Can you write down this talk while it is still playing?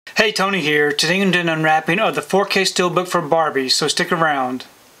Hey, Tony here. Today I'm doing an unwrapping of the 4K Steelbook for Barbie, so stick around.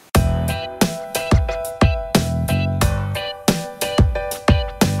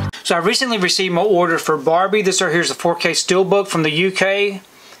 So I recently received my order for Barbie. Here's the 4K Steelbook from the UK.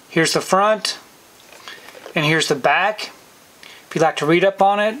 Here's the front, and here's the back. If you'd like to read up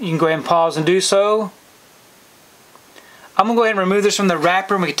on it, you can go ahead and pause and do so. I'm going to go ahead and remove this from the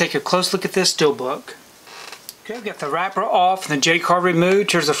wrapper and we can take a close look at this Steelbook. Okay, we've got the wrapper off and the J card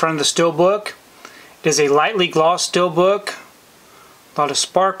removed. Here's the front of the Steelbook. It is a lightly glossed Steelbook. A lot of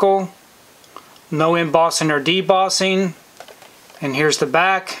sparkle. No embossing or debossing. And here's the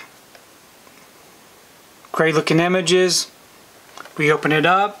back. Great looking images. We open it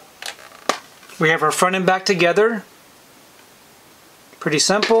up. We have our front and back together. Pretty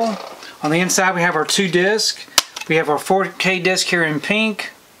simple. On the inside we have our two discs. We have our 4K disc here in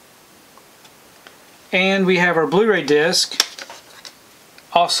pink. And we have our Blu-ray disc,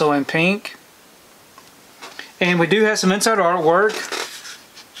 also in pink. And we do have some inside artwork.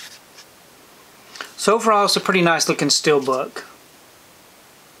 So overall, it's a pretty nice looking Steelbook.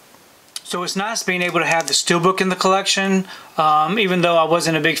 So it's nice being able to have the Steelbook in the collection. Even though I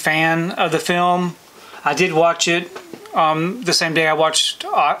wasn't a big fan of the film, I did watch it the same day I watched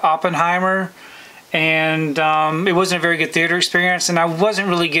Oppenheimer. And it wasn't a very good theater experience, and I wasn't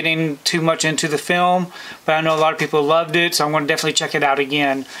really getting too much into the film, but I know a lot of people loved it, so I'm going to definitely check it out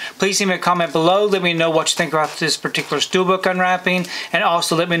again. Please leave me a comment below. Let me know what you think about this particular Steelbook unwrapping, and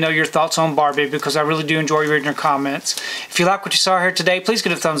also let me know your thoughts on Barbie, because I really do enjoy reading your comments. If you like what you saw here today, please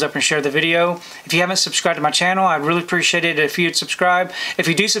give it a thumbs up and share the video. If you haven't subscribed to my channel, I'd really appreciate it if you'd subscribe. If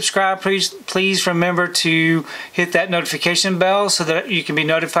you do subscribe, please remember to hit that notification bell so that you can be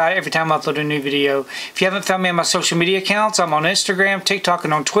notified every time I upload a new video. If you haven't found me on my social media accounts, I'm on Instagram, TikTok,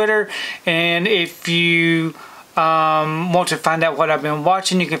 and on Twitter. And if you want to find out what I've been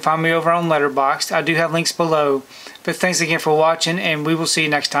watching, you can find me over on Letterboxd. I do have links below. But thanks again for watching, and we will see you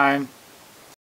next time.